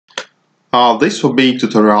This will be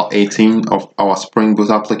tutorial 18 of our Spring Boot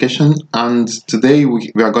application, and today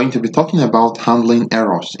we are going to be talking about handling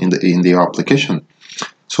errors in the application.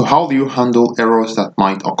 So how do you handle errors that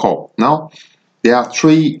might occur? Now, there are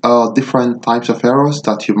three different types of errors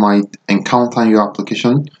that you might encounter in your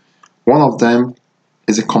application. One of them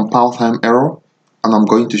is a compile time error, and I'm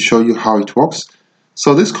going to show you how it works.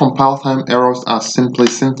 So these compile time errors are simply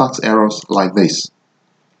syntax errors like this.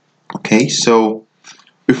 Okay, so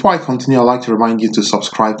before I continue, I'd like to remind you to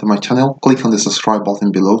subscribe to my channel. Click on the subscribe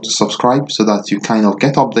button below to subscribe so that you kind of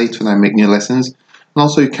get updates when I make new lessons, and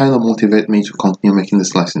also you kind of motivate me to continue making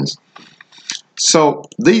these lessons. So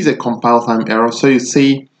this is a compile time error. So you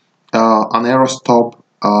see an error stop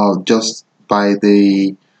just by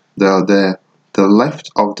the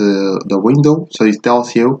left of the window. So it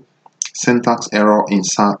tells you syntax error,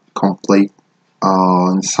 insert complete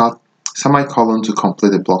insert semicolon to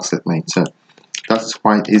complete the block statement. So that's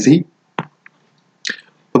quite easy.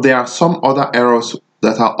 But there are some other errors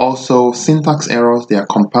that are also syntax errors. They are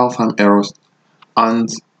compile time errors, and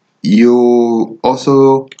you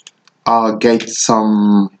also get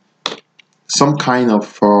some kind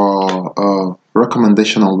of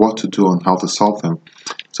recommendation on what to do and how to solve them.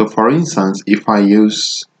 So for instance, if I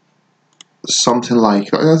use something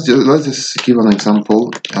like, let's just give an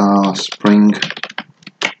example, Spring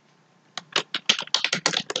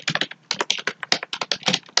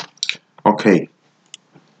okay.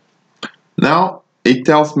 Now it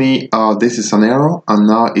tells me this is an error, and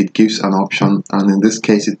now it gives an option, and in this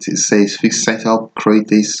case it says fix setup, create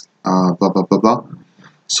this, blah blah blah blah.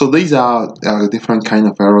 So these are different kind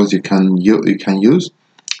of errors you can use.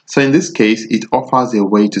 So in this case, it offers a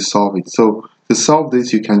way to solve it. So to solve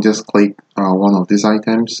this, you can just click one of these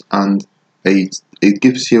items, and it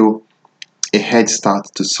gives you a head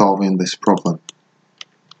start to solving this problem.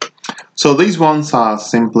 So these ones are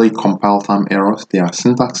simply compile time errors. They are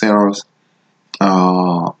syntax errors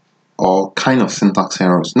or kind of syntax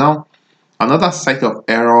errors. Now, another set of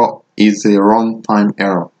error is a runtime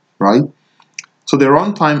error, right? So the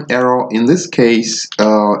runtime error, in this case,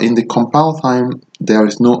 in the compile time, there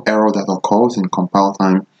is no error that occurs in compile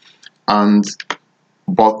time,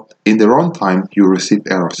 but in the runtime, you receive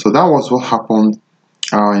error. So that was what happened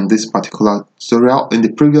in this particular tutorial. In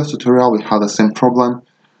the previous tutorial, we had the same problem.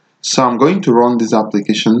 So I'm going to run this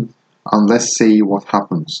application, and let's see what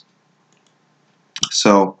happens.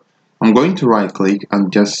 So I'm going to right click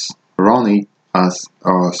and just run it as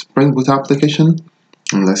a Spring Boot application,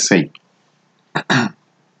 and let's see.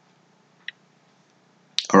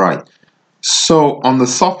 Alright, so on the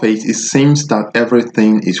surface it seems that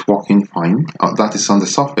everything is working fine. That is on the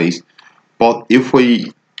surface, but if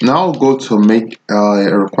we now go to make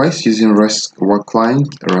a request using REST web client,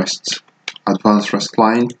 REST advanced REST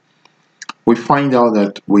client, we find out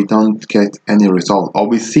that we don't get any result, or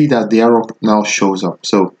we see that the error now shows up.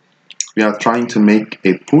 So we are trying to make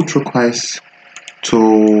a put request to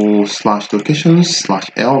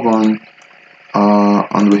 /locations/l1,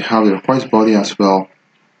 and we have the request body as well.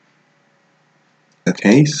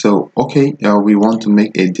 Okay, so we want to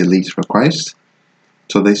make a delete request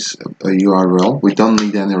to this URL. We don't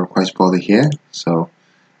need any request body here. So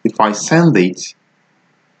if I send it,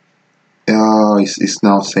 it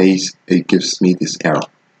now says it gives me this error.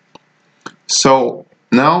 So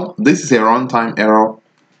now this is a runtime error,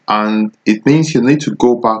 and it means you need to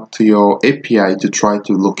go back to your API to try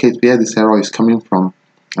to locate where this error is coming from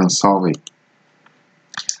and solve it.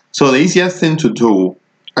 So the easiest thing to do,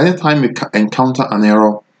 anytime you encounter an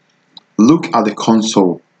error, look at the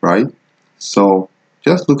console, right? So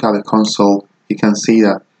just look at the console. You can see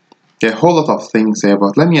that there are a whole lot of things there,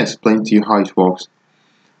 but let me explain to you how it works.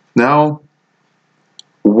 Now,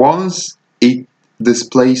 once it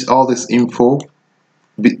displays all this info,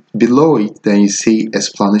 below it, then you see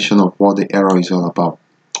explanation of what the error is all about.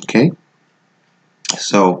 Okay?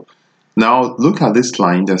 So now look at this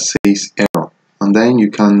line that says error, and then you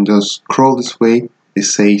can just scroll this way. It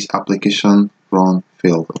says application run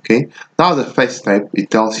failed. Okay? Now the first step, it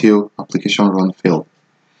tells you application run failed.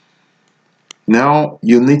 Now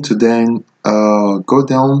you need to then go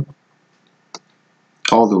down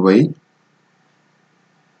all the way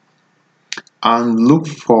and look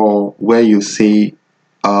for where you see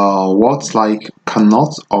what's like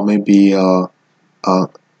cannot, or maybe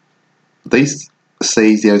this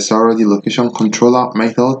says there's already location controller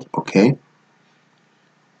method. Okay,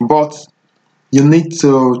 but you need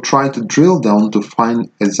to try to drill down to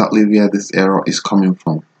find exactly where this error is coming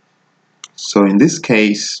from. So in this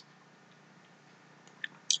case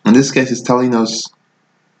it's telling us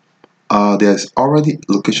there's already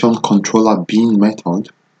location controller bean method.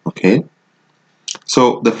 Okay,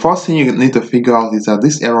 So the first thing you need to figure out is that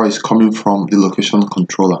this error is coming from the location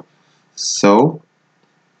controller. So,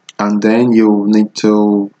 and then you need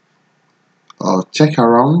to check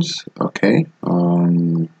around. Okay.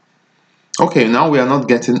 Okay, now we are not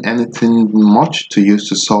getting anything much to use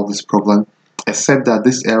to solve this problem, except that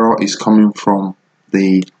this error is coming from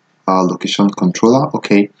the location controller.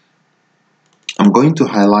 Okay, I'm going to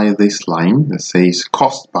highlight this line that says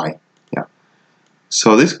caused by. Yeah,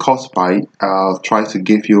 so this caused by, I'll try to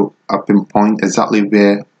give you a pinpoint exactly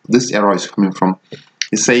where this error is coming from.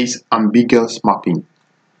 It says ambiguous mapping.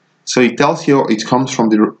 So it tells you it comes from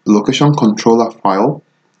the location controller file,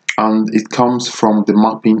 and it comes from the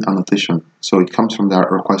mapping annotation. So it comes from the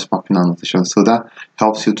request mapping annotation. So that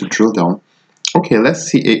helps you to drill down. Okay, let's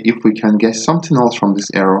see if we can get something else from this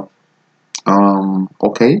error.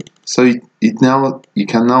 Okay, so you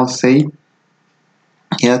can now say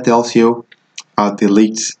here tells you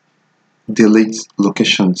delete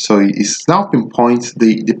location. So it's now pinpoints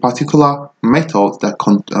the particular method that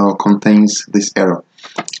contains this error.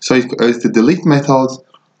 So it's the delete method,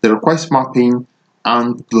 the request mapping,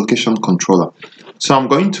 and location controller. So I'm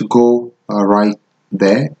going to go right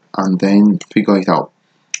there and then figure it out.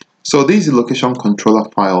 So this is the location controller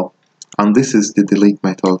file, and this is the delete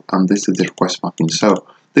method, and this is the request mapping. So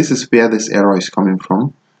this is where this error is coming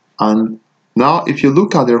from. And now if you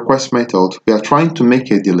look at the request method, we are trying to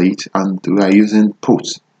make a delete and we are using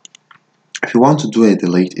put. If you want to do a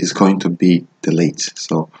delete, it's going to be delete.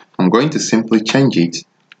 So I'm going to simply change it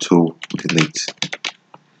to delete.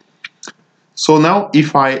 So now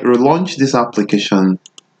if I relaunch this application,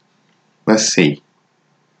 let's see.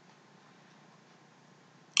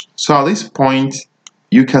 So at this point,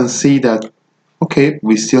 you can see that, okay,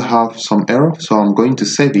 we still have some error. So I'm going to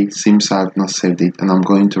save it. Seems I have not saved it. And I'm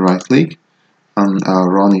going to right click and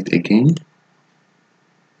run it again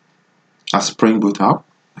as Spring Boot app.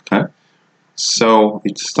 Okay. So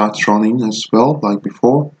it starts running as well like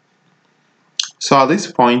before. So at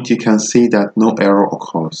this point, you can see that no error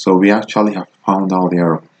occurs. So we actually have found out the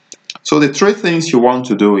error. So the three things you want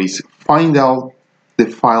to do is find out the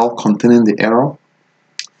file containing the error,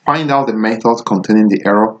 find out the method containing the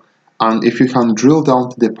error, and if you can drill down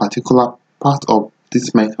to the particular part of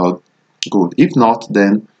this method, good. If not,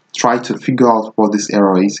 then try to figure out what this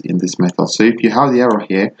error is in this method. So if you have the error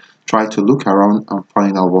here, try to look around and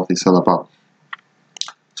find out what it's all about.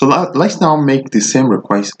 So let's now make the same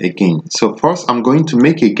request again. So first, I'm going to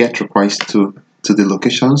make a GET request to the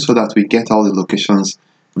location so that we get all the locations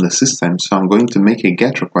in the system. So I'm going to make a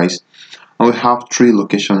GET request, and we have 3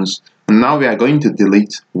 locations. And now we are going to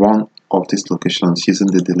delete one of these locations using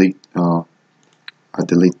the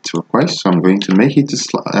delete request. So I'm going to make it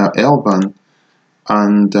L1,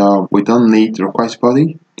 and we don't need request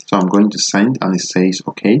body. So I'm going to send, and it says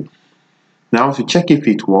okay. Now to check if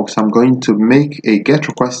it works, I'm going to make a GET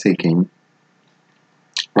request again,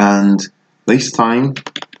 and this time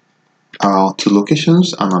to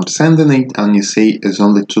locations, and I'm sending it, and you see it's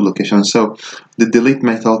only 2 locations. So the delete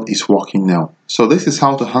method is working now. So this is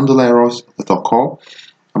how to handle errors that occur.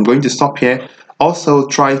 I'm going to stop here. Also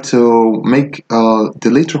try to make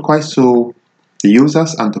delete requests to the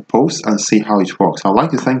users and the posts and see how it works. I'd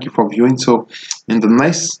like to thank you for viewing. So in the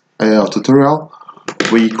next tutorial,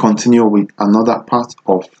 we continue with another part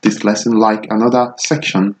of this lesson, like another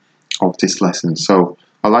section of this lesson. So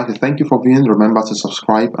I'd like to thank you for viewing. Remember to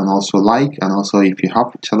subscribe and also like, and also if you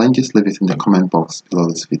have challenges, leave it in the comment box below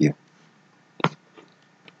this video.